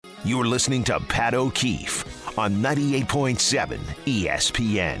You're listening to Pat O'Keefe on 98.7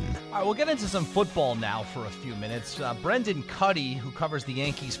 ESPN. All right, we'll get into some football now for a few minutes. Brendan Kuty, who covers the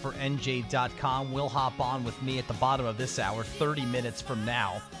Yankees for NJ.com, will hop on with me at the bottom of this hour, 30 minutes from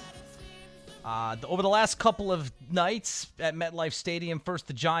now. Over the last couple of nights at MetLife Stadium, first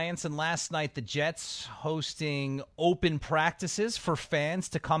the Giants and last night the Jets hosting open practices for fans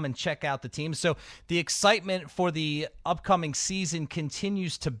to come and check out the team. So the excitement for the upcoming season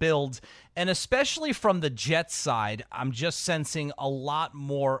continues to build, and especially from the Jets side, I'm just sensing a lot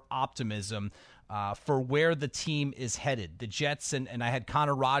more optimism for where the team is headed. The Jets, and I had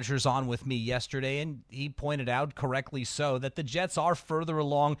Connor Rogers on with me yesterday, and he pointed out, correctly so, that the Jets are further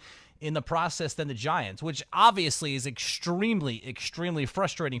along in the process than the Giants, which obviously is extremely, extremely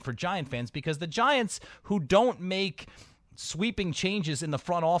frustrating for Giant fans, because the Giants, who don't make sweeping changes in the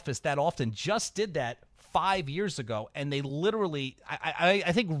front office that often, just did that 5 years ago, and they literally,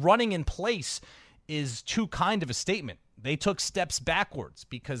 I think running in place is too kind of a statement. They took steps backwards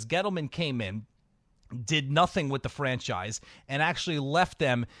because Gettleman came in, did nothing with the franchise, and actually left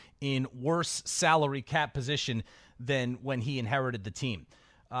them in worse salary cap position than when he inherited the team.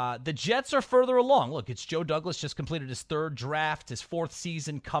 The Jets are further along. Look, it's Joe Douglas, just completed his third draft, his fourth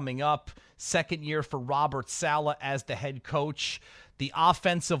season coming up, second year for Robert Saleh as the head coach. The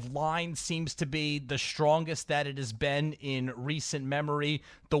offensive line seems to be the strongest that it has been in recent memory.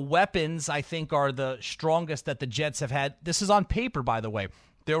 The weapons, I think, are the strongest that the Jets have had. This is on paper, by the way.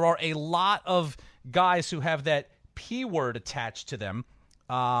 There are a lot of guys who have that P word attached to them.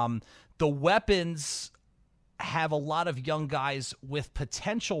 The weapons have a lot of young guys with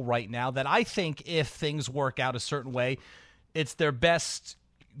potential right now that I think, if things work out a certain way, it's their best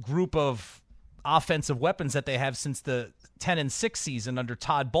group of offensive weapons that they have since the 10-6 season under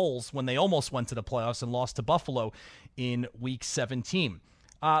Todd Bowles, when they almost went to the playoffs and lost to Buffalo in Week 17.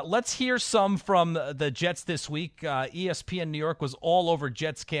 Let's hear some from the Jets this week. ESPN New York was all over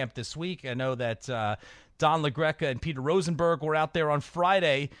Jets camp this week. I know that Don LaGreca and Peter Rosenberg were out there on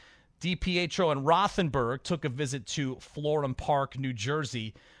Friday. DiPietro and Rothenberg took a visit to Florham Park, New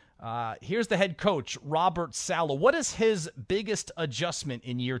Jersey. Here's the head coach, Robert Saleh. What is his biggest adjustment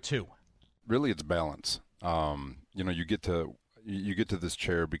in year two? Really, it's balance. You get to this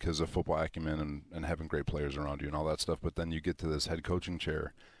chair because of football acumen and having great players around you and all that stuff, but then you get to this head coaching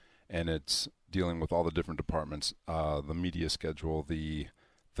chair, and it's dealing with all the different departments, the media schedule, the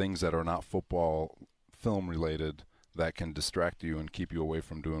things that are not football film related that can distract you and keep you away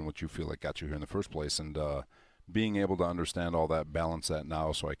from doing what you feel like got you here in the first place. And being able to understand all that, balance that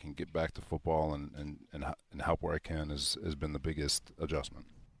now so I can get back to football and help where I can has been the biggest adjustment.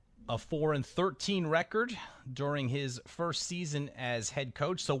 A 4-13 record during his first season as head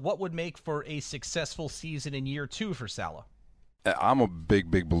coach. So what would make for a successful season in year two for Saleh? I'm a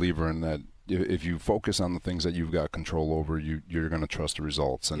big believer in that. If you focus on the things that you've got control over, you're going to trust the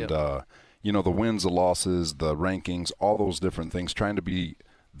results. And, Yep. The wins, the losses, the rankings, all those different things, trying to be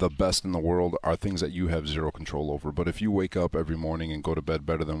the best in the world are things that you have zero control over. But if you wake up every morning and go to bed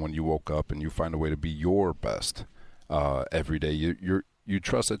better than when you woke up, and you find a way to be your best every day, you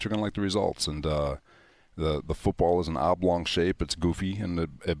trust that you're going to like the results. And the football is an oblong shape. It's goofy, and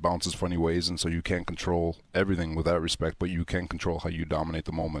it bounces funny ways, and so you can't control everything with that respect, but you can control how you dominate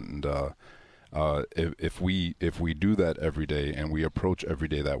the moment. And if we do that every day, and we approach every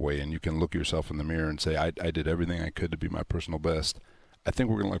day that way, and you can look yourself in the mirror and say, I did everything I could to be my personal best, I think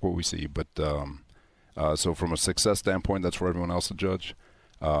we're going to like what we see. But so from a success standpoint, that's for everyone else to judge.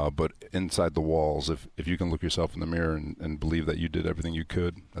 But inside the walls, if you can look yourself in the mirror and believe that you did everything you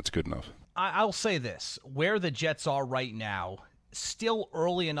could, that's good enough. I'll say this. Where the Jets are right now, still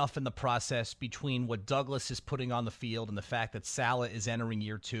early enough in the process between what Douglas is putting on the field and the fact that Saleh is entering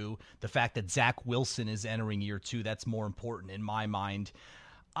year two, the fact that Zach Wilson is entering year two, that's more important in my mind.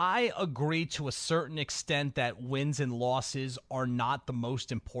 I agree to a certain extent that wins and losses are not the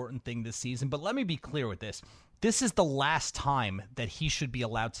most important thing this season, but let me be clear with this. This is the last time that he should be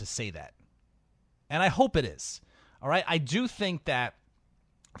allowed to say that. And I hope it is. All right? I do think that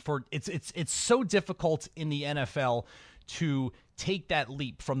it's so difficult in the NFL to take that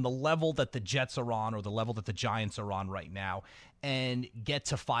leap from the level that the Jets are on or the level that the Giants are on right now and get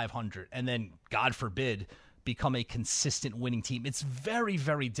to 500 and then, God forbid, become a consistent winning team. It's very,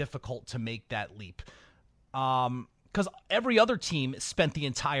 very difficult to make that leap because every other team spent the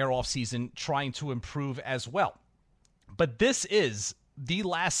entire offseason trying to improve as well. But this is the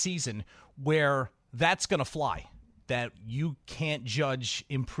last season where that's going to fly, that you can't judge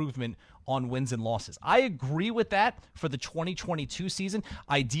improvement on wins and losses. I agree with that for the 2022 season.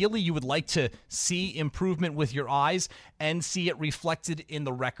 Ideally, you would like to see improvement with your eyes and see it reflected in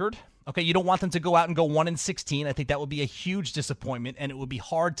the record. Okay, you don't want them to go out and go 1-16. I think that would be a huge disappointment, and it would be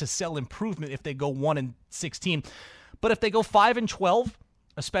hard to sell improvement if they go 1-16. But if they go 5-12,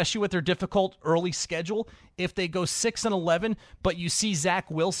 especially with their difficult early schedule, if they go 6-11, but you see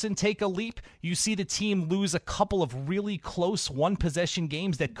Zach Wilson take a leap, you see the team lose a couple of really close one-possession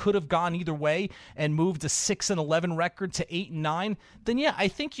games that could have gone either way and moved a 6-11 record to 8-9, then yeah, I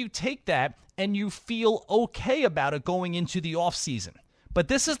think you take that and you feel okay about it going into the offseason. But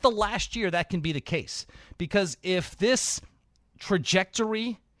this is the last year that can be the case, because if this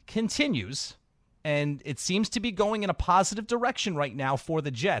trajectory continues, and it seems to be going in a positive direction right now for the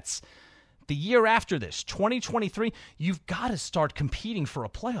Jets, the year after this, 2023, you've got to start competing for a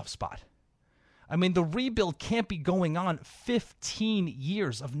playoff spot. I mean, the rebuild can't be going on 15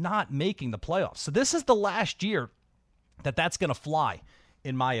 years of not making the playoffs. So this is the last year that's going to fly,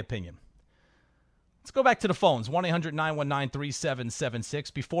 in my opinion. Let's go back to the phones,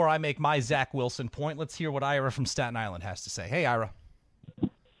 1-800-919-3776. Before I make my Zach Wilson point, let's hear what Ira from Staten Island has to say. Hey, Ira.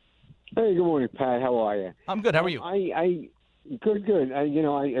 Hey, good morning, Pat. How are you? I'm good. How are you? Good. I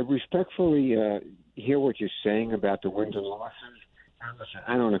respectfully hear what you're saying about the wins and losses. Listen,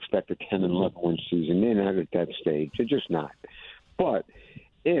 I don't expect a 10-11 win season. They're not at that stage. They're just not. But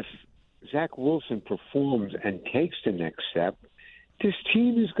if Zach Wilson performs and takes the next step, this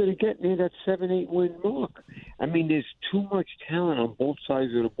team is going to get near that 7-8 win mark. I mean, there's too much talent on both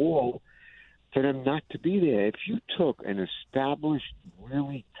sides of the ball for them not to be there. If you took an established,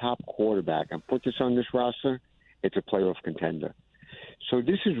 really top quarterback and put this on this roster, it's a playoff contender. So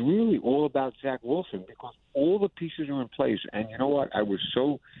this is really all about Zach Wilson, because all the pieces are in place. And you know what? I was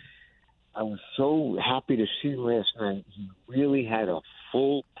so happy to see last night. He really had a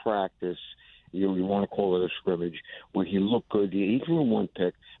full practice. You want to call it a scrimmage, where he looked good. He threw one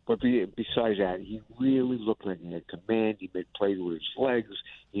pick, but besides that, he really looked like he had command. He made plays with his legs.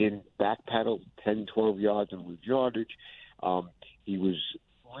 He didn't backpedal 10, 12 yards and lose yardage. He was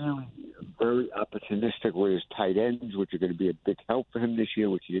really very opportunistic with his tight ends, which are going to be a big help for him this year,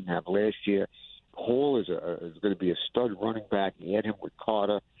 which he didn't have last year. Hall is going to be a stud running back. He had him with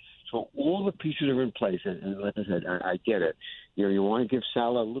Carter. So all the pieces are in place, and like I said, I get it. You want to give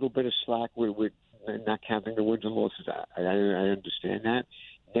Salah a little bit of slack with not counting the wins and losses. I understand that.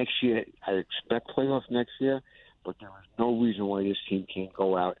 Next year, I expect playoffs next year, but there is no reason why this team can't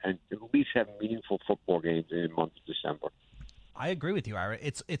go out and at least have meaningful football games in the month of December. I agree with you, Ira.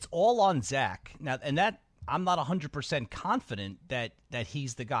 It's all on Zach now, and that I'm not 100% confident that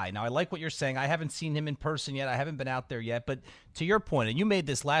he's the guy. Now, I like what you're saying. I haven't seen him in person yet. I haven't been out there yet. But to your point, and you made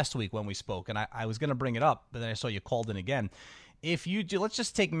this last week when we spoke, and I was going to bring it up, but then I saw you called in again. If you do, let's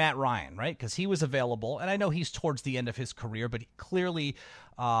just take Matt Ryan, right? Because he was available, and I know he's towards the end of his career, but he clearly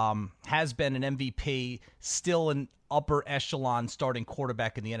has been an MVP, still an upper echelon starting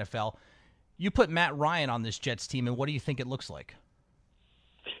quarterback in the NFL. You put Matt Ryan on this Jets team, and what do you think it looks like?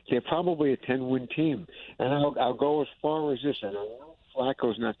 They're probably a 10-win team. And I'll go as far as this. And I know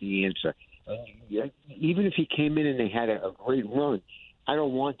Flacco's not the answer. And even if he came in and they had a great run, I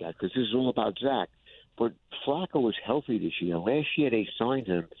don't want that, because this is all about Zach. But Flacco was healthy this year. Last year they signed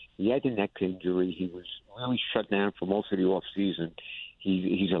him. He had the neck injury. He was really shut down for most of the offseason.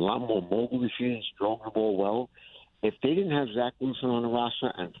 He's a lot more mobile this year. He's throwing the ball well. If they didn't have Zach Wilson on the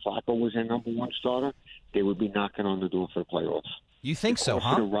roster and Flacco was their number one starter, they would be knocking on the door for the playoffs. You think so, huh?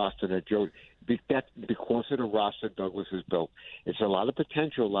 Because of the roster Douglas has built. It's a lot of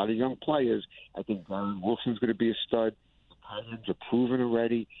potential, a lot of young players. I think Darren Wilson's going to be a stud. The tight ends are proven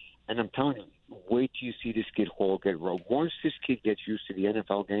already. And I'm telling you, wait till you see this kid Hall get rolled. Once this kid gets used to the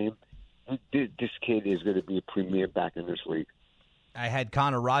NFL game, this kid is going to be a premier back in this league. I had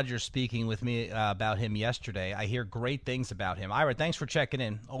Connor Rogers speaking with me about him yesterday. I hear great things about him. Ira, thanks for checking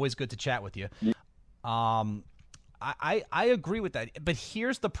in. Always good to chat with you. I agree with that, but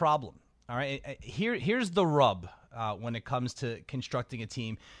here's the problem. All right, here's the rub when it comes to constructing a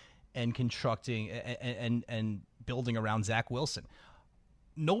team and constructing and building around Zach Wilson.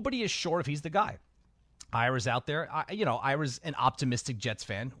 Nobody is sure if he's the guy. Ira's out there. Ira's an optimistic Jets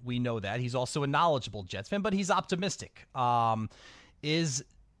fan. We know that. He's also a knowledgeable Jets fan, but he's optimistic.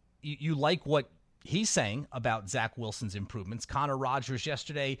 You like what he's saying about Zach Wilson's improvements? Connor Rogers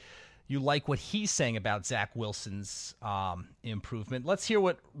yesterday, you like what he's saying about Zach Wilson's improvement. Let's hear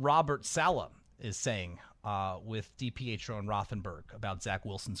what Robert Saleh is saying with DiPietro and Rothenberg about Zach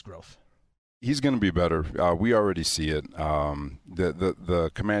Wilson's growth. He's going to be better. We already see it.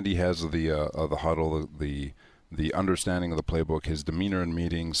 The command he has of the huddle, the the understanding of the playbook, his demeanor in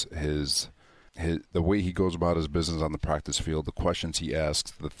meetings, the way he goes about his business on the practice field, the questions he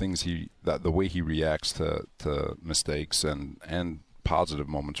asks, the way he reacts to mistakes and positive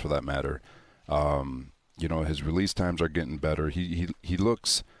moments for that matter. His release times are getting better. He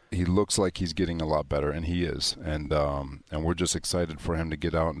looks like he's getting a lot better, and he is. And we're just excited for him to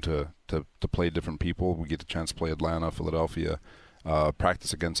get out and to play different people. We get a chance to play Atlanta, Philadelphia,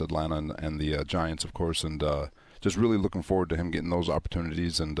 practice against Atlanta and the Giants, of course, and just really looking forward to him getting those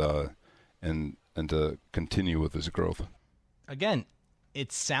opportunities and to continue with his growth. Again,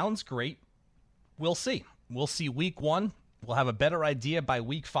 it sounds great. We'll see. We'll see week 1. We'll have a better idea by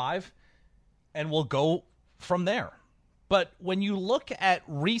week 5, and we'll go from there. But when you look at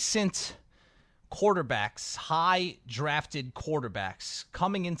recent quarterbacks, high-drafted quarterbacks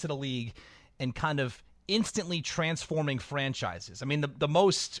coming into the league and kind of instantly transforming franchises, I mean, the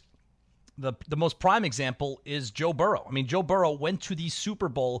most prime example is Joe Burrow. I mean, Joe Burrow went to the Super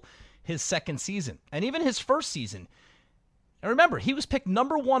Bowl his second season, and even his first season. And remember, he was picked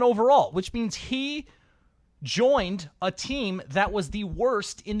number 1 overall, which means he joined a team that was the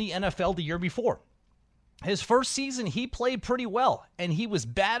worst in the NFL the year before. His first season, he played pretty well, and he was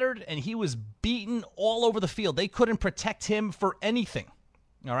battered, and he was beaten all over the field. They couldn't protect him for anything.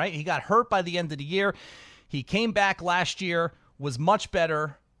 All right? He got hurt by the end of the year. He came back last year, was much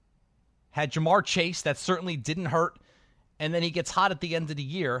better, had Jamar Chase. That certainly didn't hurt. And then he gets hot at the end of the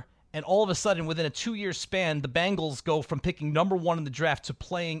year, and all of a sudden, within a 2-year span, the Bengals go from picking number 1 in the draft to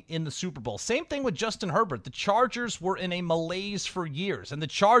playing in the Super Bowl. Same thing with Justin Herbert. The Chargers were in a malaise for years, and the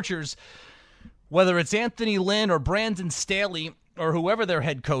Chargers, whether it's Anthony Lynn or Brandon Staley or whoever their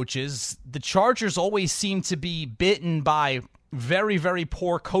head coach is, the Chargers always seem to be bitten by very, very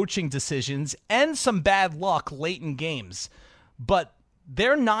poor coaching decisions and some bad luck late in games. But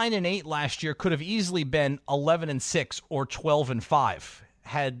their 9-8 last year could have easily been 11-6 or 12-5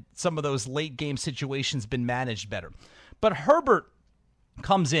 had some of those late game situations been managed better. But Herbert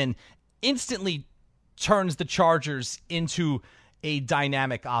comes in, instantly turns the Chargers into a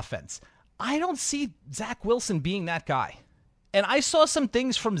dynamic offense. I don't see Zach Wilson being that guy. And I saw some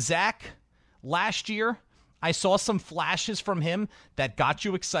things from Zach last year. I saw some flashes from him that got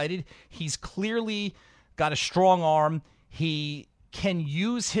you excited. He's clearly got a strong arm. He can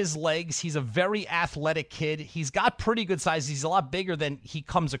use his legs. He's a very athletic kid. He's got pretty good size. He's a lot bigger than he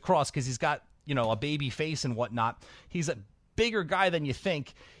comes across because he's got, a baby face and whatnot. He's a bigger guy than you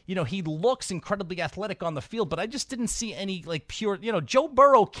think. He looks incredibly athletic on the field, but I just didn't see any pure, Joe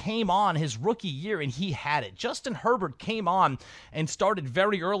Burrow came on his rookie year and he had it. Justin Herbert came on and started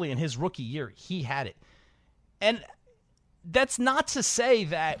very early in his rookie year. He had it. And that's not to say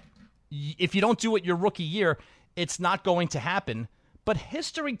that if you don't do it your rookie year, it's not going to happen. But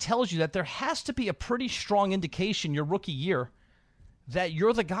history tells you that there has to be a pretty strong indication your rookie year that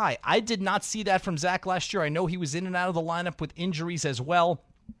you're the guy. I did not see that from Zach last year. I know he was in and out of the lineup with injuries as well.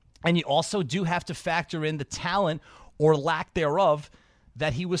 And you also do have to factor in the talent or lack thereof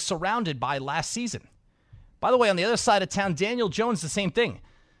that he was surrounded by last season. By the way, on the other side of town, Daniel Jones, the same thing.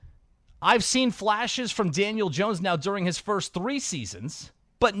 I've seen flashes from Daniel Jones now during his first 3 seasons,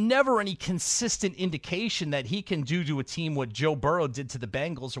 but never any consistent indication that he can do to a team what Joe Burrow did to the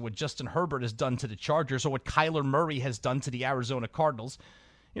Bengals or what Justin Herbert has done to the Chargers or what Kyler Murray has done to the Arizona Cardinals.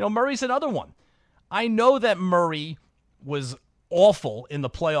 Murray's another one. I know that Murray was awful in the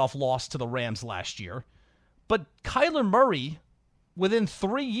playoff loss to the Rams last year, but Kyler Murray, within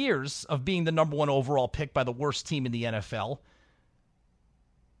 3 years of being the number 1 overall pick by the worst team in the NFL,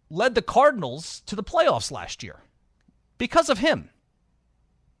 led the Cardinals to the playoffs last year because of him.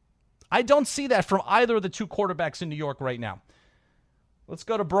 I don't see that from either of the 2 quarterbacks in New York right now. Let's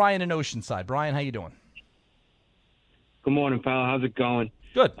go to Brian in Oceanside. Brian, how you doing? Good morning, pal. How's it going?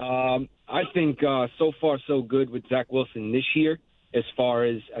 Good. I think so far so good with Zach Wilson this year as far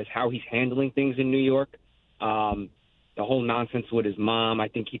as how he's handling things in New York. The whole nonsense with his mom, I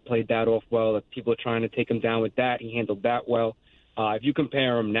think he played that off well. If people are trying to take him down with that, he handled that well. If you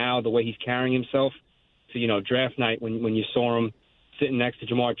compare him now, the way he's carrying himself to, draft night when you saw him sitting next to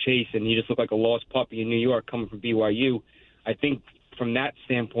Jamar Chase and he just looked like a lost puppy in New York coming from BYU, I think from that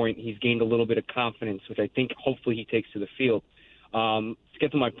standpoint he's gained a little bit of confidence, which I think hopefully he takes to the field. To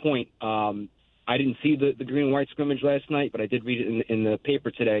get to my point, I didn't see the green and white scrimmage last night, but I did read it in the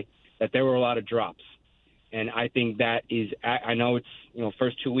paper today that there were a lot of drops. And I think that is, I know it's,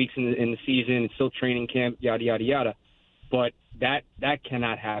 first 2 weeks in the season, it's still training camp, yada, yada, yada. But that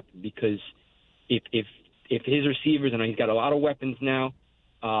cannot happen because if his receivers, I know he's got a lot of weapons now,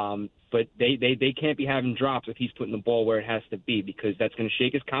 but they can't be having drops if he's putting the ball where it has to be because that's going to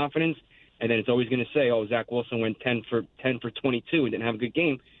shake his confidence And then it's always going to say, oh, Zach Wilson went 10 for 22 and didn't have a good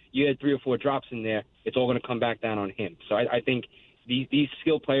game. You had 3 or 4 drops in there. It's all going to come back down on him. So I think these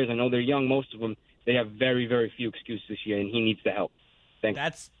skilled players, I know they're young, most of them, they have very, very few excuses this year, and he needs the help.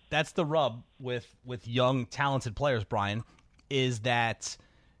 Thanks. That's the rub with young, talented players, Brian, is that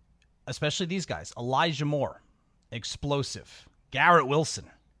especially these guys, Elijah Moore, explosive. Garrett Wilson,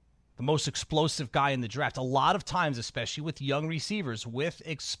 the most explosive guy in the draft. A lot of times, especially with young receivers, with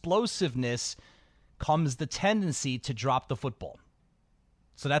explosiveness comes the tendency to drop the football.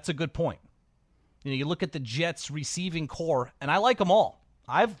 So that's a good point. You look at the Jets receiving core, and I like them all.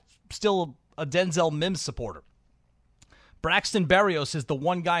 I'm still a Denzel Mims supporter. Braxton Berrios is the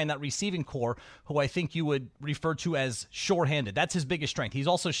one guy in that receiving core who I think you would refer to as sure-handed. That's his biggest strength. He's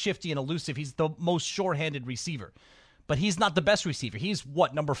also shifty and elusive. He's the most sure-handed receiver. But he's not the best receiver. He's,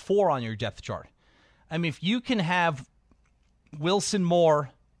 number 4 on your depth chart? I mean, if you can have Wilson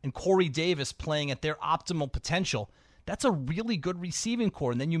Moore and Corey Davis playing at their optimal potential, that's a really good receiving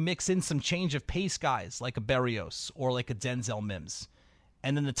core. And then you mix in some change of pace guys like a Berrios or like a Denzel Mims.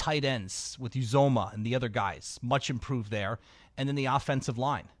 And then the tight ends with Uzoma and the other guys, much improved there. And then the offensive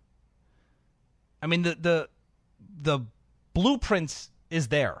line. I mean, the blueprint is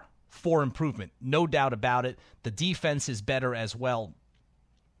there for improvement. No doubt about it. The defense is better as well.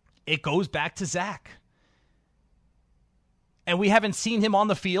 It goes back to Zach. And we haven't seen him on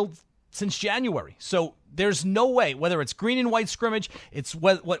the field since January. So there's no way, whether it's green and white scrimmage, it's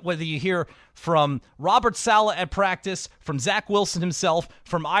whether you hear from Robert Saleh at practice, from Zach Wilson himself,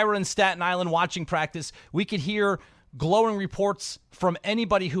 from Ira in Staten Island watching practice, we could hear glowing reports from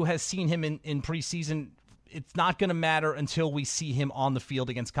anybody who has seen him in preseason. It's not going to matter until we see him on the field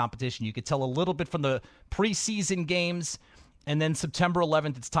against competition. You could tell a little bit from the preseason games, and then September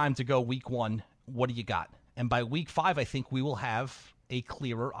 11th, it's time to go week 1. What do you got? And by week 5, I think we will have a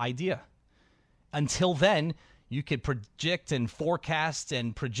clearer idea. Until then, you could predict and forecast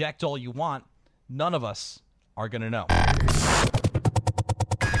and project all you want. None of us are going to know.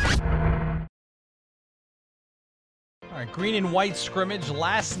 All right, green and white scrimmage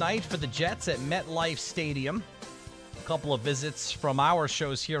last night for the Jets at MetLife Stadium. A couple of visits from our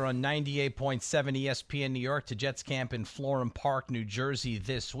shows here on 98.7 ESPN New York to Jets camp in Florham Park, New Jersey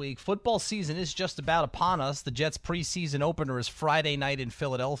this week. Football season is just about upon us. The Jets preseason opener is Friday night in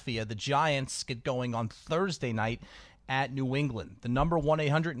Philadelphia. The Giants get going on Thursday night at New England. The number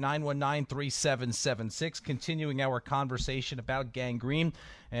 1-800-919-3776. Continuing our conversation about gangrene.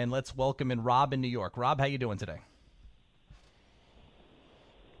 And let's welcome in Rob in New York. Rob, how you doing today?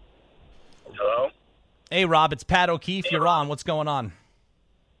 Hello? Hey, Rob, it's Pat O'Keefe. You're on. What's going on?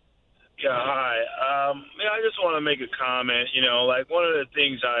 Yeah, hi. I just want to make a comment. Like one of the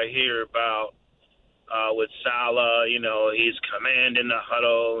things I hear about with Saleh, he's commanding the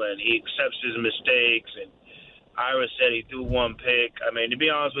huddle and he accepts his mistakes. And Ira said he threw one pick. I mean, to be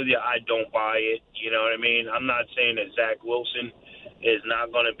honest with you, I don't buy it. You know what I mean? I'm not saying that Zach Wilson is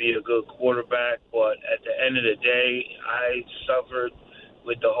not going to be a good quarterback, but at the end of the day, I suffered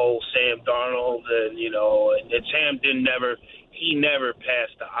with the whole Sam Darnold, and Sam he never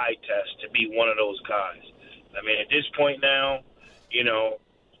passed the eye test to be one of those guys. I mean, at this point now, you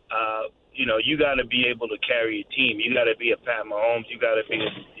got to be able to carry a team. You got to be a Pat Mahomes. You got to be,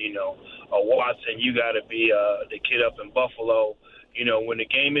 a Watson. You got to be the kid up in Buffalo. When the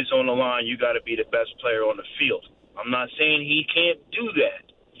game is on the line, you got to be the best player on the field. I'm not saying he can't do that.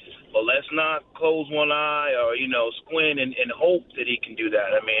 But let's not close one eye or, squint and hope that he can do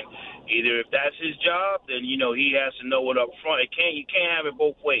that. I mean, either if that's his job, then, he has to know it up front. You can't have it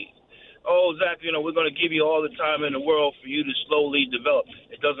both ways. Oh, Zach, we're going to give you all the time in the world for you to slowly develop.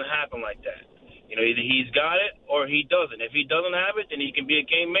 It doesn't happen like that. Either he's got it or he doesn't. If he doesn't have it, then he can be a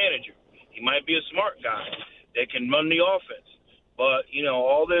game manager. He might be a smart guy that can run the offense. But,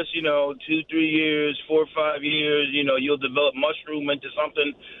 all this, 2-3 years, 4 or 5 years, you'll develop mushroom into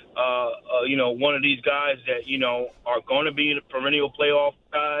something, one of these guys that, are going to be the perennial playoff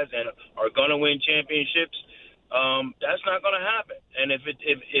guys and are going to win championships. That's not going to happen. And if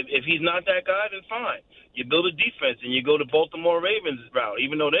he's not that guy, then fine. You build a defense and you go to Baltimore Ravens route,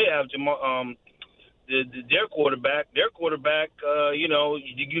 even though they have their quarterback.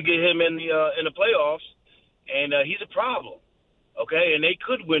 You get him in the playoffs, and he's a problem. Okay, and they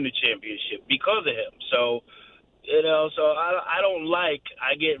could win the championship because of him. So,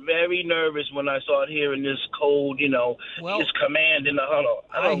 I get very nervous when I start hearing this cold, his command in the huddle.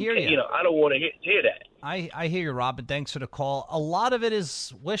 I hear you. I don't want to hear that. I hear you, Rob, and thanks for the call. A lot of it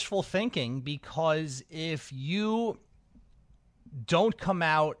is wishful thinking because if you don't come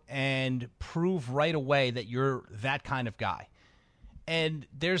out and prove right away that you're that kind of guy, And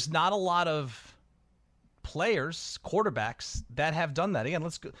there's not a lot of players, quarterbacks, that have done that. Again,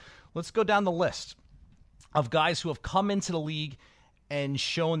 let's go down the list of guys who have come into the league and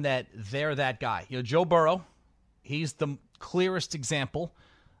shown that they're that guy. Joe Burrow, he's the clearest example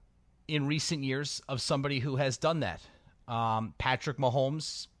in recent years of somebody who has done that. Patrick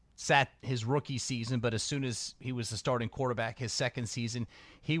Mahomes sat his rookie season, but as soon as he was the starting quarterback, his second season,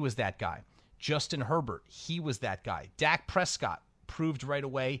 he was that guy. Justin Herbert, he was that guy. Dak Prescott proved right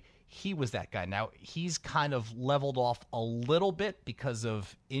away he was that guy. Now, he's kind of leveled off a little bit because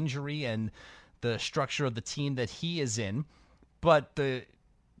of injury and the structure of the team that he is in, but the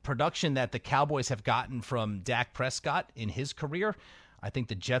production that the Cowboys have gotten from Dak Prescott in his career, I think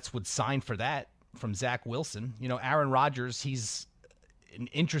the Jets would sign for that from Zach Wilson. Aaron Rodgers, he's an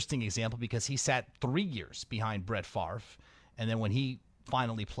interesting example because he sat 3 years behind Brett Favre, and then when he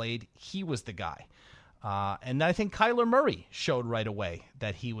finally played, he was the guy. And I think Kyler Murray showed right away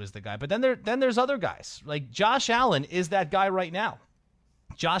that he was the guy. But then there's other guys. Like Josh Allen is that guy right now.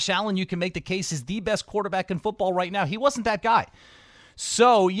 Josh Allen, you can make the case, is the best quarterback in football right now. He wasn't that guy.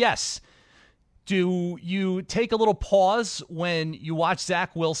 So, yes, do you take a little pause when you watch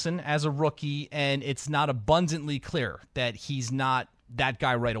Zach Wilson as a rookie and it's not abundantly clear that he's not that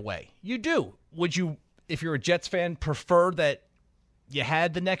guy right away? You do. Would you, if you're a Jets fan, prefer that you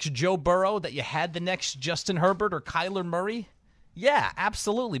had the next Joe Burrow, that you had the next Justin Herbert or Kyler Murray? Yeah,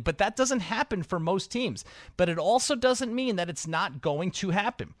 absolutely. But that doesn't happen for most teams. But it also doesn't mean that it's not going to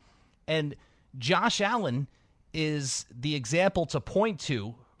happen. And Josh Allen is the example to point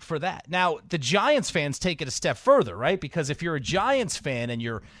to for that. Now, the Giants fans take it a step further, right? Because if you're a Giants fan and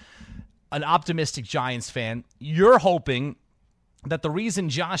you're an optimistic Giants fan, you're hoping that the reason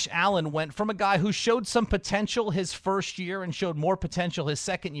Josh Allen went from a guy who showed some potential his first year and showed more potential his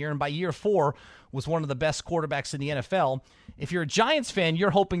second year, and by year 4 was one of the best quarterbacks in the NFL. If you're a Giants fan,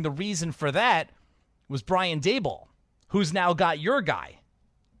 you're hoping the reason for that was Brian Daboll, who's now got your guy.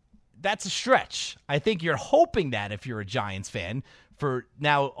 That's a stretch. I think you're hoping that if you're a Giants fan. For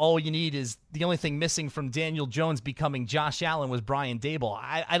now, all you need is the only thing missing from Daniel Jones becoming Josh Allen was Brian Daboll.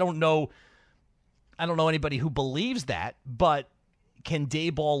 I don't know anybody who believes that, but can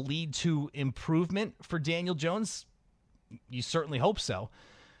Daboll lead to improvement for Daniel Jones? You certainly hope so.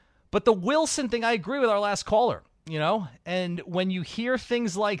 But the Wilson thing, I agree with our last caller, and when you hear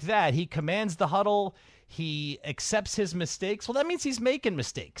things like that, he commands the huddle, he accepts his mistakes. Well, that means he's making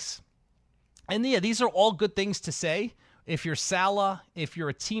mistakes. And yeah, these are all good things to say. If you're Salah, if you're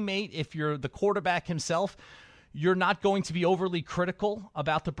a teammate, if you're the quarterback himself, you're not going to be overly critical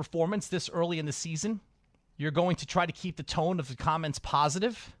about the performance this early in the season. You're going to try to keep the tone of the comments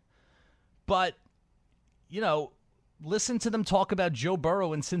positive. But, listen to them talk about Joe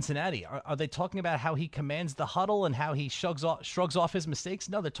Burrow in Cincinnati. Are they talking about how he commands the huddle and how he shrugs off his mistakes?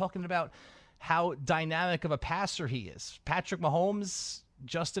 No, they're talking about how dynamic of a passer he is. Patrick Mahomes,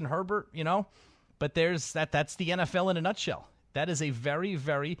 Justin Herbert, But that's the NFL in a nutshell. That is a very,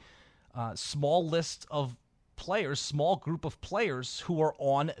 very small list of players, small group of players who are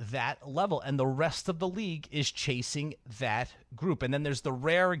on that level, and the rest of the league is chasing that group. And then there's the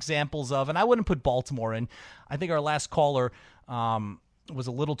rare examples of, and I wouldn't put Baltimore in. I think our last caller was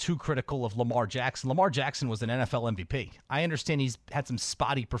a little too critical of Lamar Jackson. Lamar Jackson was an NFL MVP. I understand he's had some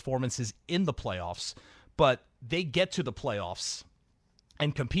spotty performances in the playoffs, but they get to the playoffs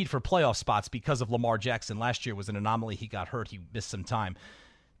and compete for playoff spots because of Lamar Jackson. Last year was an anomaly. He got hurt. He missed some time.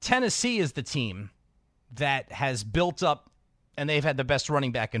 Tennessee is the team that has built up, and they've had the best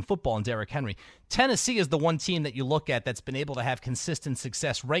running back in football in Derrick Henry. Tennessee is the one team that you look at that's been able to have consistent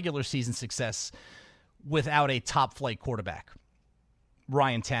success, regular season success, without a top-flight quarterback,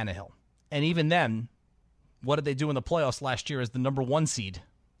 Ryan Tannehill. And even then, what did they do in the playoffs last year as the number 1 seed?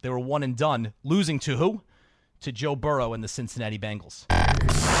 They were one and done, losing to who? To Joe Burrow and the Cincinnati Bengals.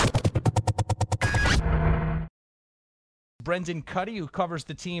 Brendan Kuty, who covers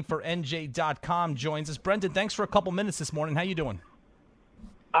the team for NJ.com, joins us. Brendan, thanks for a couple minutes this morning. How you doing?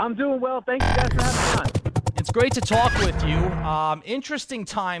 I'm doing well. Thank you guys for having me on. It's great to talk with you. Interesting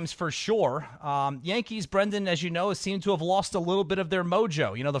times for sure. Yankees, Brendan, as you know, seem to have lost a little bit of their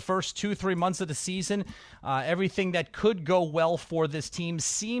mojo. The first 2-3 months of the season, everything that could go well for this team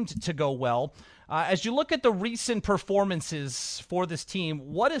seemed to go well. As you look at the recent performances for this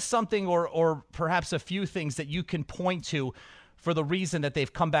team, what is something or perhaps a few things that you can point to for the reason that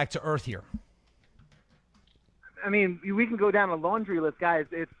they've come back to earth here? I mean, we can go down a laundry list, guys.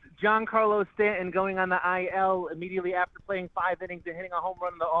 It's Giancarlo Stanton going on the IL immediately after playing 5 innings and hitting a home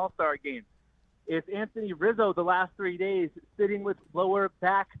run in the All-Star game. It's Anthony Rizzo the last 3 days sitting with lower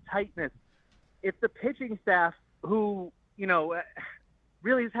back tightness. It's the pitching staff who,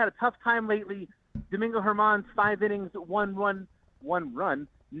 really has had a tough time lately. Domingo Germán's 5 innings, 1 run,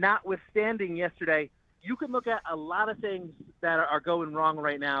 notwithstanding yesterday. You can look at a lot of things that are going wrong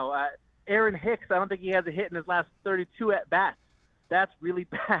right now. Aaron Hicks, I don't think he has a hit in his last 32 at-bats. That's really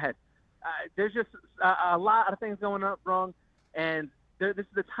bad. There's just a lot of things going up wrong, and this is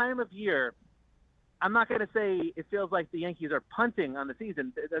the time of year. I'm not going to say it feels like the Yankees are punting on the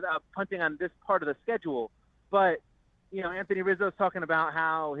season, punting on this part of the schedule, but, Anthony Rizzo's talking about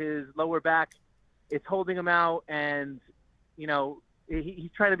how his lower back is holding him out, and,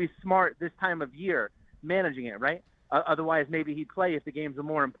 he's trying to be smart this time of year, managing it, right? Otherwise, maybe he'd play if the games are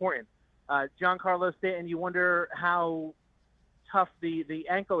more important. Giancarlo Stanton, you wonder how tough the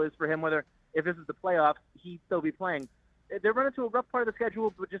ankle is for him, if this is the playoffs, he'd still be playing. They're running to a rough part of the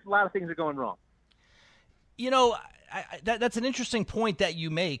schedule, but just a lot of things are going wrong. That's an interesting point that you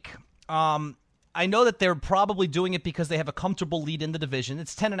make. I know that they're probably doing it because they have a comfortable lead in the division.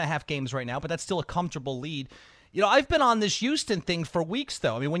 It's 10.5 games right now, but that's still a comfortable lead. I've been on this Houston thing for weeks,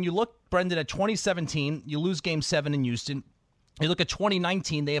 though. I mean, when you look, Brendan, at 2017, you lose Game 7 in Houston. You look at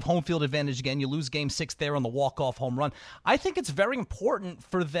 2019, they have home field advantage again. You lose Game 6 there on the walk-off home run. I think it's very important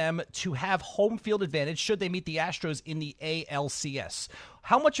for them to have home field advantage should they meet the Astros in the ALCS.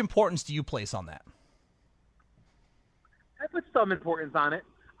 How much importance do you place on that? I put some importance on it.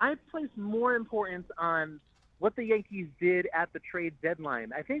 I place more importance on what the Yankees did at the trade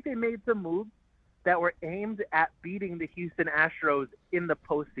deadline. I think they made some moves that were aimed at beating the Houston Astros in the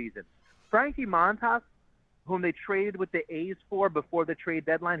postseason. Frankie Montas, whom they traded with the A's for before the trade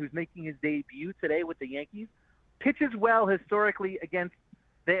deadline, who's making his debut today with the Yankees, pitches well historically against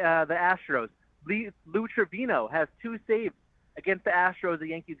the Astros. Lou Trevino has 2 saves against the Astros. The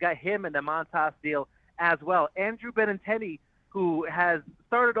Yankees got him in the Montas deal as well. Andrew Benintendi, who has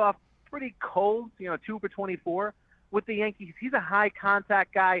started off pretty cold, 2 for 24 with the Yankees. He's a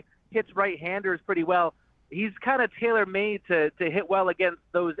high-contact guy, hits right-handers pretty well. He's kind of tailor-made to hit well against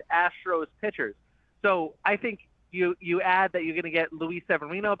those Astros pitchers. So I think you add that you're going to get Luis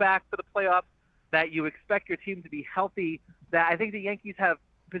Severino back for the playoffs, that you expect your team to be healthy, that I think the Yankees have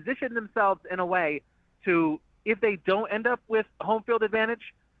positioned themselves in a way to, if they don't end up with home field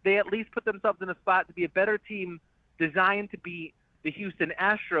advantage, they at least put themselves in a spot to be a better team designed to beat the Houston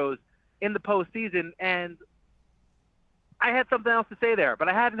Astros in the postseason. And I had something else to say there, but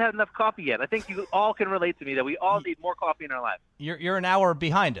I hadn't had enough coffee yet. I think you all can relate to me that we all need more coffee in our lives. You're an hour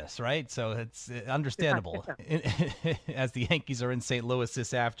behind us, right? So it's understandable as the Yankees are in St. Louis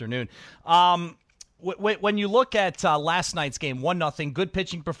this afternoon. When you look at last night's game, 1-0, good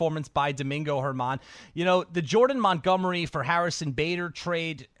pitching performance by Domingo Germán. The Jordan Montgomery for Harrison Bader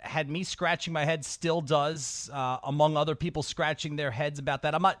trade had me scratching my head, still does, among other people scratching their heads about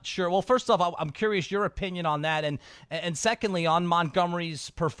that. I'm not sure. Well, first off, I'm curious your opinion on that. And secondly, on Montgomery's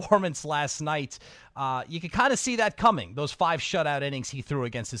performance last night, you could kind of see that coming, those 5 shutout innings he threw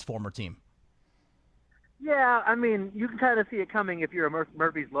against his former team. Yeah, I mean, you can kind of see it coming if you're a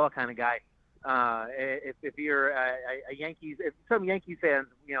Murphy's Law kind of guy. If you're a Yankees, if some Yankees fans,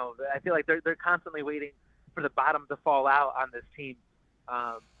 I feel like they're constantly waiting for the bottom to fall out on this team.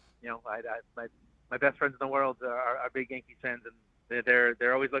 My best friends in the world are big Yankees fans, and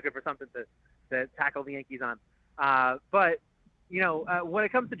they're always looking for something to tackle the Yankees on. But when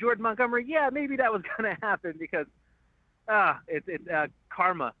it comes to Jordan Montgomery, yeah, maybe that was going to happen because it's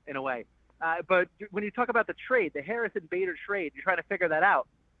karma in a way. But when you talk about the trade, the Harrison Bader trade, you're trying to figure that out.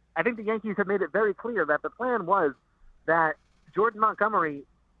 I think the Yankees have made it very clear that the plan was that Jordan Montgomery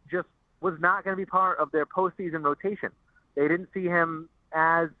just was not going to be part of their postseason rotation. They didn't see him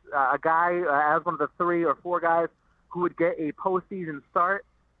as a guy, as one of the 3 or 4 guys who would get a postseason start.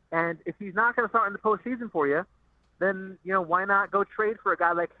 And if he's not going to start in the postseason for you, then, why not go trade for a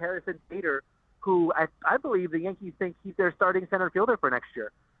guy like Harrison Bader, who I believe the Yankees think he's their starting center fielder for next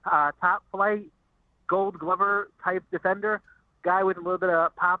year. Top flight, Gold Glover type defender. Guy with a little bit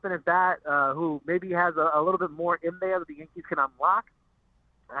of pop in his bat, who maybe has a little bit more in there that the Yankees can unlock.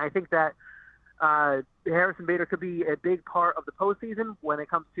 And I think that Harrison Bader could be a big part of the postseason when it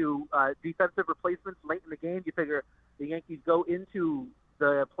comes to defensive replacements late in the game. You figure the Yankees go into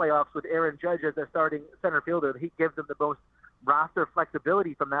the playoffs with Aaron Judge as their starting center fielder. He gives them the most roster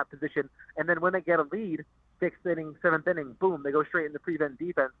flexibility from that position. And then when they get a lead, 6th inning, 7th inning, boom, they go straight into prevent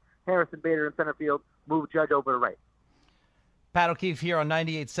defense. Harrison Bader in center field, move Judge over to right. Pat O'Keefe here on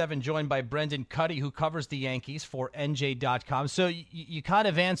 98.7, joined by Brendan Kuty, who covers the Yankees for NJ.com. So you kind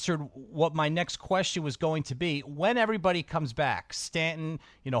of answered what my next question was going to be. When everybody comes back, Stanton,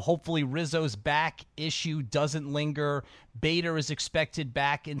 hopefully Rizzo's back issue doesn't linger. Bader is expected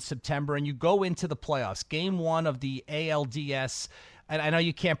back in September, and you go into the playoffs. Game 1 of the ALDS. and I know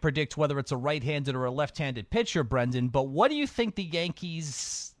you can't predict whether it's a right-handed or a left-handed pitcher, Brendan, but what do you think the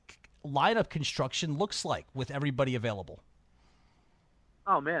Yankees lineup construction looks like with everybody available?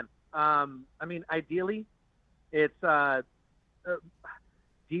 Oh, man. Ideally, it's DJ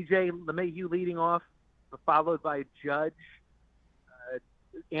LeMahieu leading off, followed by Judge,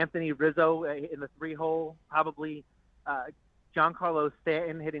 Anthony Rizzo in the 3-hole, probably Giancarlo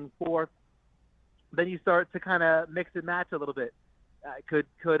Stanton hitting fourth. Then you start to kind of mix and match a little bit. Could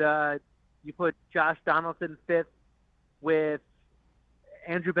you put Josh Donaldson fifth with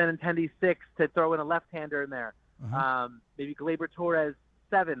Andrew Benintendi sixth to throw in a left-hander in there? Maybe Gleyber Torres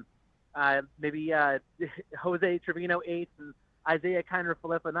seventh. Maybe Jose Trevino eighth and Isaiah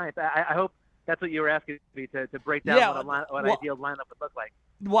Kiner-Falefa ninth. I hope that's what you were asking me to break down what an ideal lineup would look like.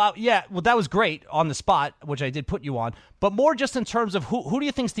 Well, that was great on the spot, which I did put you on. But more just in terms of who do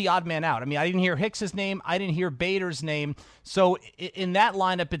you think's the odd man out? I mean, I didn't hear Hicks's name. I didn't hear Bader's name. So in that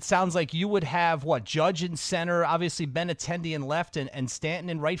lineup, it sounds like you would have, Judge in center, obviously Benintendi in left, and Stanton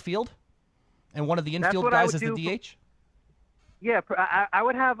in right field? And one of the infield guys as the DH? Yeah, I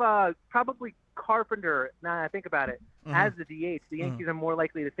would have probably Carpenter, now that I think about it, as the DH. The Yankees are more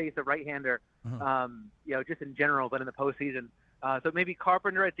likely to face a right-hander, just in general, but in the postseason. So maybe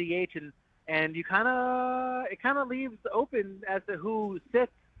Carpenter at DH, and it kind of leaves open as to who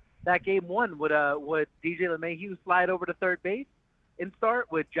sits that game one. Would DJ LeMahieu slide over to third base and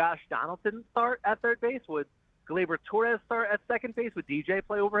start? Would Josh Donaldson start at third base? Would Gleyber Torres start at second base? Would DJ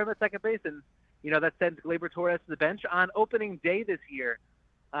play over him at second base? And that sends Gleyber Torres to the bench. On opening day this year,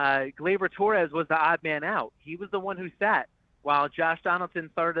 Gleyber Torres was the odd man out. He was the one who sat while Josh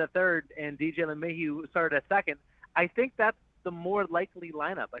Donaldson started at third and DJ LeMahieu started at second. I think that's the more likely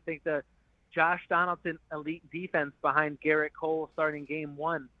lineup. I think the Josh Donaldson elite defense behind Garrett Cole starting game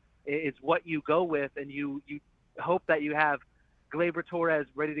one is what you go with, and you hope that you have Gleyber Torres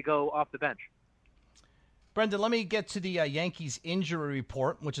ready to go off the bench. Brendan, let me get to the Yankees injury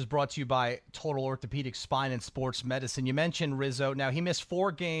report, which is brought to you by Total Orthopedic Spine and Sports Medicine. You mentioned Rizzo. Now, he missed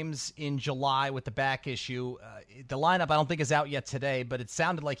 4 games in July with the back issue. The lineup I don't think is out yet today, but it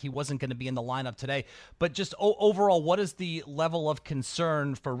sounded like he wasn't going to be in the lineup today. But just overall, what is the level of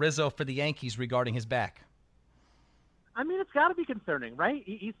concern for Rizzo for the Yankees regarding his back? I mean, it's got to be concerning, right?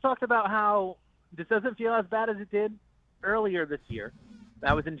 He's talked about how this doesn't feel as bad as it did earlier this year.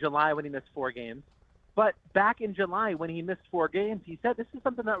 That was in July when he missed 4 games. But back in July, when he missed 4 games, he said this is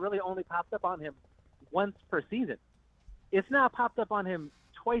something that really only popped up on him once per season. It's now popped up on him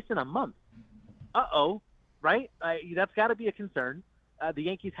twice in a month. Right? That's got to be a concern. The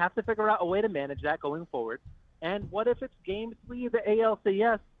Yankees have to figure out a way to manage that going forward. And what if it's Game 3 of the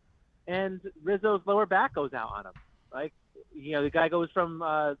ALCS and Rizzo's lower back goes out on him? The guy goes from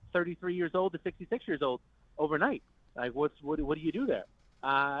 33 years old to 66 years old overnight. What do you do there?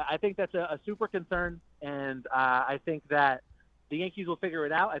 I think that's a super concern, and I think that the Yankees will figure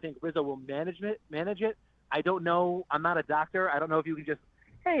it out. I think Rizzo will manage it. I don't know. I'm not a doctor. I don't know if you can just,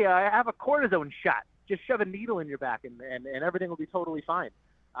 hey, I have a cortisone shot. Just shove a needle in your back, and everything will be totally fine.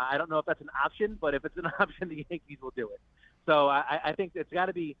 I don't know if that's an option, but if it's an option, the Yankees will do it. So I think it's got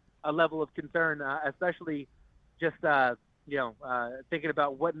to be a level of concern, especially just thinking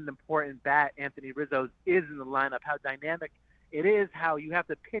about what an important bat Anthony Rizzo is in the lineup, how dynamic it is, how you have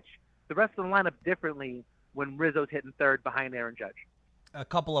to pitch the rest of the lineup differently when Rizzo's hitting third behind Aaron Judge. A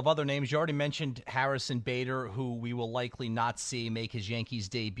couple of other names. You already mentioned Harrison Bader, who we will likely not see make his Yankees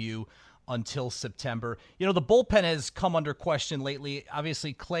debut until September. The bullpen has come under question lately.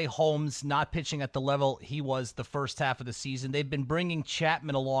 Obviously, Clay Holmes not pitching at the level he was the first half of the season. They've been bringing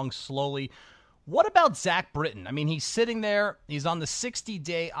Chapman along slowly. What about Zach Britton? I mean, he's sitting there. He's on the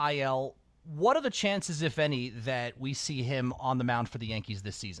 60-day IL. What are the chances, if any, that we see him on the mound for the Yankees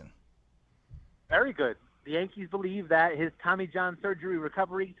this season? Very good. The Yankees believe that his Tommy John surgery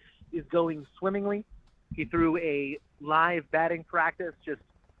recovery is going swimmingly. He threw a live batting practice just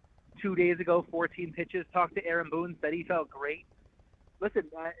 2 days ago, 14 pitches, talked to Aaron Boone, said he felt great. Listen,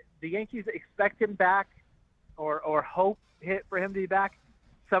 the Yankees expect him back or hope for him to be back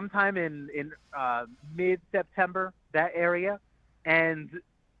sometime in mid-September, that area. And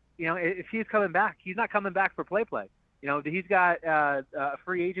if he's coming back, he's not coming back for play. He's got a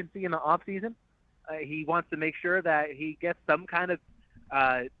free agency in the offseason. He wants to make sure that he gets some kind of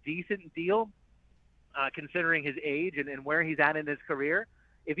decent deal, considering his age and where he's at in his career.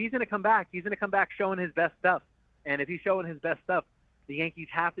 If he's going to come back, he's going to come back showing his best stuff. And if he's showing his best stuff, the Yankees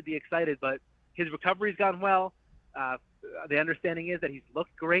have to be excited. But his recovery's gone well. The understanding is that he's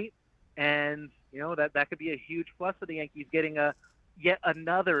looked great. And, that could be a huge plus for the Yankees, getting yet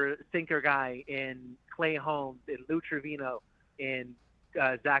another sinker guy in Clay Holmes, in Lou Trevino, in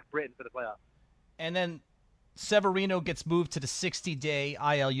Zach Britton for the playoffs. And then Severino gets moved to the 60-day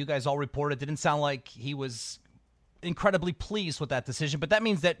IL. You guys all reported. Didn't sound like he was incredibly pleased with that decision, but that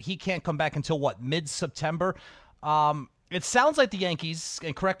means that he can't come back until, what, mid-September? It sounds like the Yankees,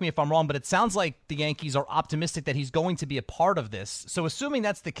 and correct me if I'm wrong, but it sounds like the Yankees are optimistic that he's going to be a part of this. So assuming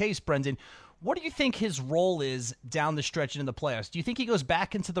that's the case, Brendan, what do you think his role is down the stretch into the playoffs? Do you think he goes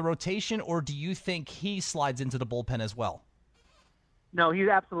back into the rotation, or do you think he slides into the bullpen as well? No, he's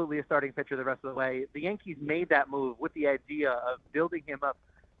absolutely a starting pitcher the rest of the way. The Yankees made that move with the idea of building him up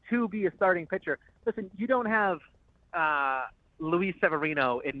to be a starting pitcher. Listen, you don't have Luis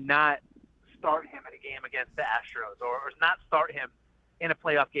Severino and not start him in a game against the Astros or not start him in a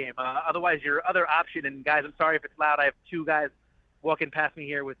playoff game. Otherwise, your other option, and guys, I'm sorry if it's loud. I have two guys walking past me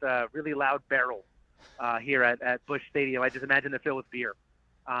here with really loud barrels here at Busch Stadium. I just imagine they're filled with beer.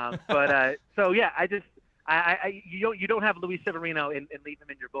 So yeah, you don't have Luis Severino and leave him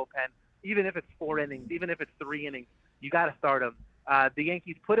in your bullpen, even if it's 4 innings, even if it's 3 innings. You got to start him. The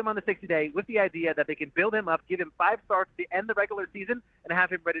Yankees put him on the 60-day with the idea that they can build him up, give him 5 starts to end the regular season, and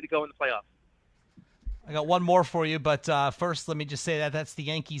have him ready to go in the playoffs. I got one more for you, but first let me just say that's the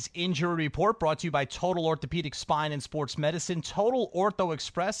Yankees Injury Report, brought to you by Total Orthopedic Spine and Sports Medicine. Total Ortho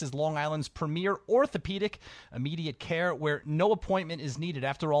Express is Long Island's premier orthopedic immediate care where no appointment is needed.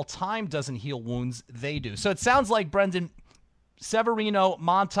 After all, time doesn't heal wounds, they do. So it sounds like, Brendan, Severino,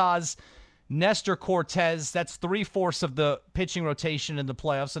 Montas, Nestor Cortez, that's 3/4 of the pitching rotation in the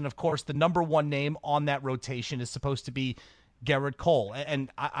playoffs. And, of course, the number one name on that rotation is supposed to be Gerrit Cole.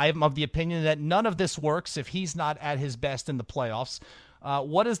 And I'm of the opinion that none of this works if he's not at his best in the playoffs.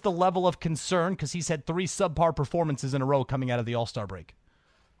 What is the level of concern? Because he's had 3 subpar performances in a row coming out of the All-Star break.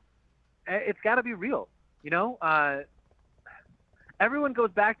 It's got to be real. Everyone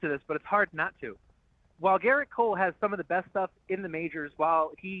goes back to this, but it's hard not to. While Gerrit Cole has some of the best stuff in the majors,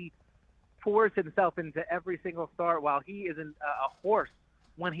 while he pours himself into every single start, while he isn't a horse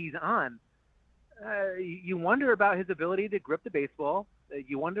when he's on, you wonder about his ability to grip the baseball.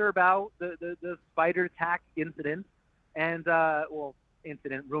 You wonder about the spider tack incident and,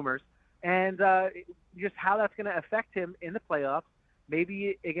 incident rumors, and just how that's going to affect him in the playoffs,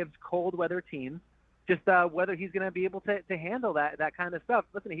 maybe against cold weather teams, just whether he's going to be able to handle that kind of stuff.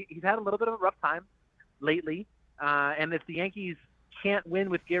 Listen, he's had a little bit of a rough time lately, and if the Yankees can't win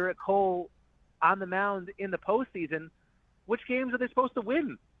with Gerrit Cole on the mound in the postseason, which games are they supposed to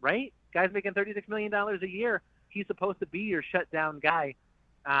win, right? Guys making $36 million a year, he's supposed to be your shutdown guy.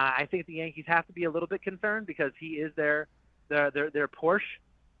 I think the Yankees have to be a little bit concerned because he is their Porsche,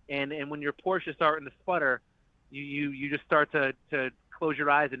 and when your Porsche is starting to sputter, you just start to close your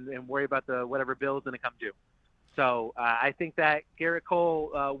eyes and worry about whatever bill is going to come due. So I think that Gerrit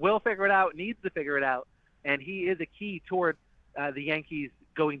Cole will figure it out, needs to figure it out, and he is a key toward the Yankees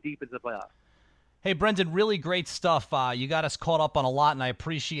going deep into the playoffs. Hey, Brendan, really great stuff. You got us caught up on a lot, and I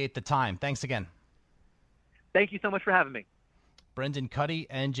appreciate the time. Thanks again. Thank you so much for having me. Brendan Kuty,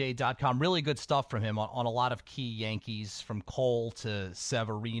 NJ.com. Really good stuff from him on a lot of key Yankees, from Cole to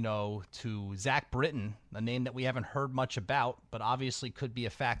Severino to Zach Britton, a name that we haven't heard much about, but obviously could be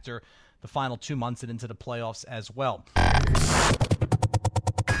a factor the final 2 months and into the playoffs as well.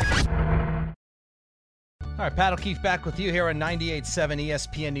 All right, Pat O'Keefe back with you here on 98.7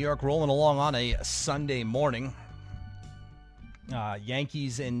 ESPN New York, rolling along on a Sunday morning.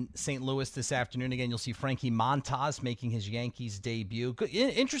 Yankees in St. Louis this afternoon. Again, you'll see Frankie Montas making his Yankees debut. Good,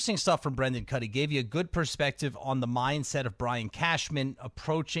 interesting stuff from Brendan Kuty. Gave you a good perspective on the mindset of Brian Cashman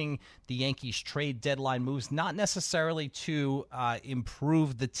approaching the Yankees trade deadline moves, not necessarily to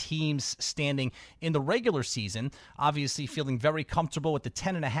improve the team's standing in the regular season. Obviously feeling very comfortable with the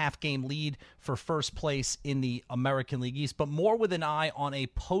 10.5 game lead for first place in the American League East, but more with an eye on a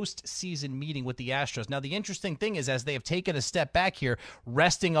postseason meeting with the Astros. Now, the interesting thing is, as they have taken a step back here,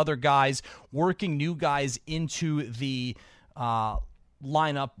 resting other guys, working new guys into the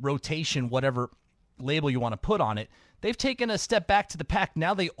lineup, rotation, whatever label you want to put on it, they've taken a step back to the pack.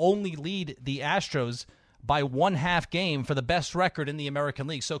 Now they only lead the Astros by 1/2 game for the best record in the American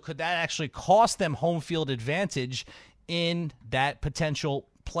League. So could that actually cost them home field advantage in that potential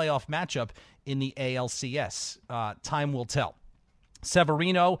playoff matchup in the ALCS? Time will tell.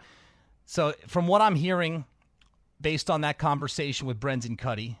 Severino, so from what I'm hearing, based on that conversation with Brendan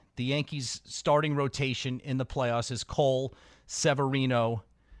Kuty, the Yankees' starting rotation in the playoffs is Cole, Severino,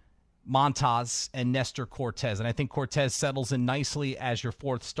 Montas, and Nestor Cortez. And I think Cortez settles in nicely as your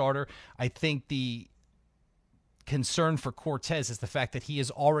 4th starter. I think the concern for Cortez is the fact that he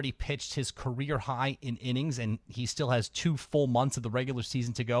has already pitched his career high in innings, and he still has 2 full months of the regular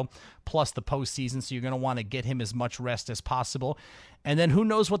season to go, plus the postseason, so you're going to want to get him as much rest as possible. And then who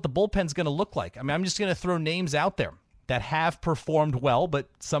knows what the bullpen's going to look like. I mean, I'm just going to throw names out there that have performed well, but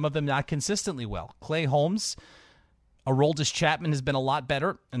some of them not consistently well. Clay Holmes, Aroldis Chapman has been a lot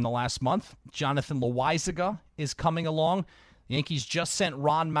better in the last month. Jonathan Loaisiga is coming along. The Yankees just sent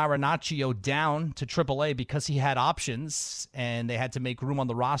Ron Marinaccio down to AAA because he had options, and they had to make room on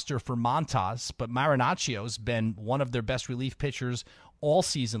the roster for Montas. But Marinaccio's been one of their best relief pitchers all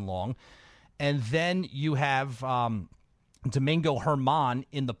season long. And then you have Domingo Germán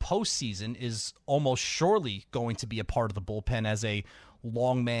in the postseason is almost surely going to be a part of the bullpen as a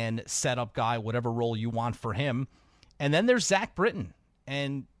long man, setup guy, whatever role you want for him. And then there's Zach Britton.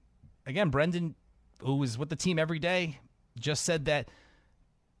 And again, Brendan, who is with the team every day, just said that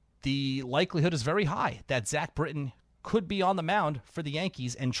the likelihood is very high that Zach Britton could be on the mound for the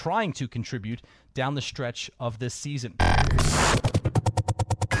Yankees and trying to contribute down the stretch of this season.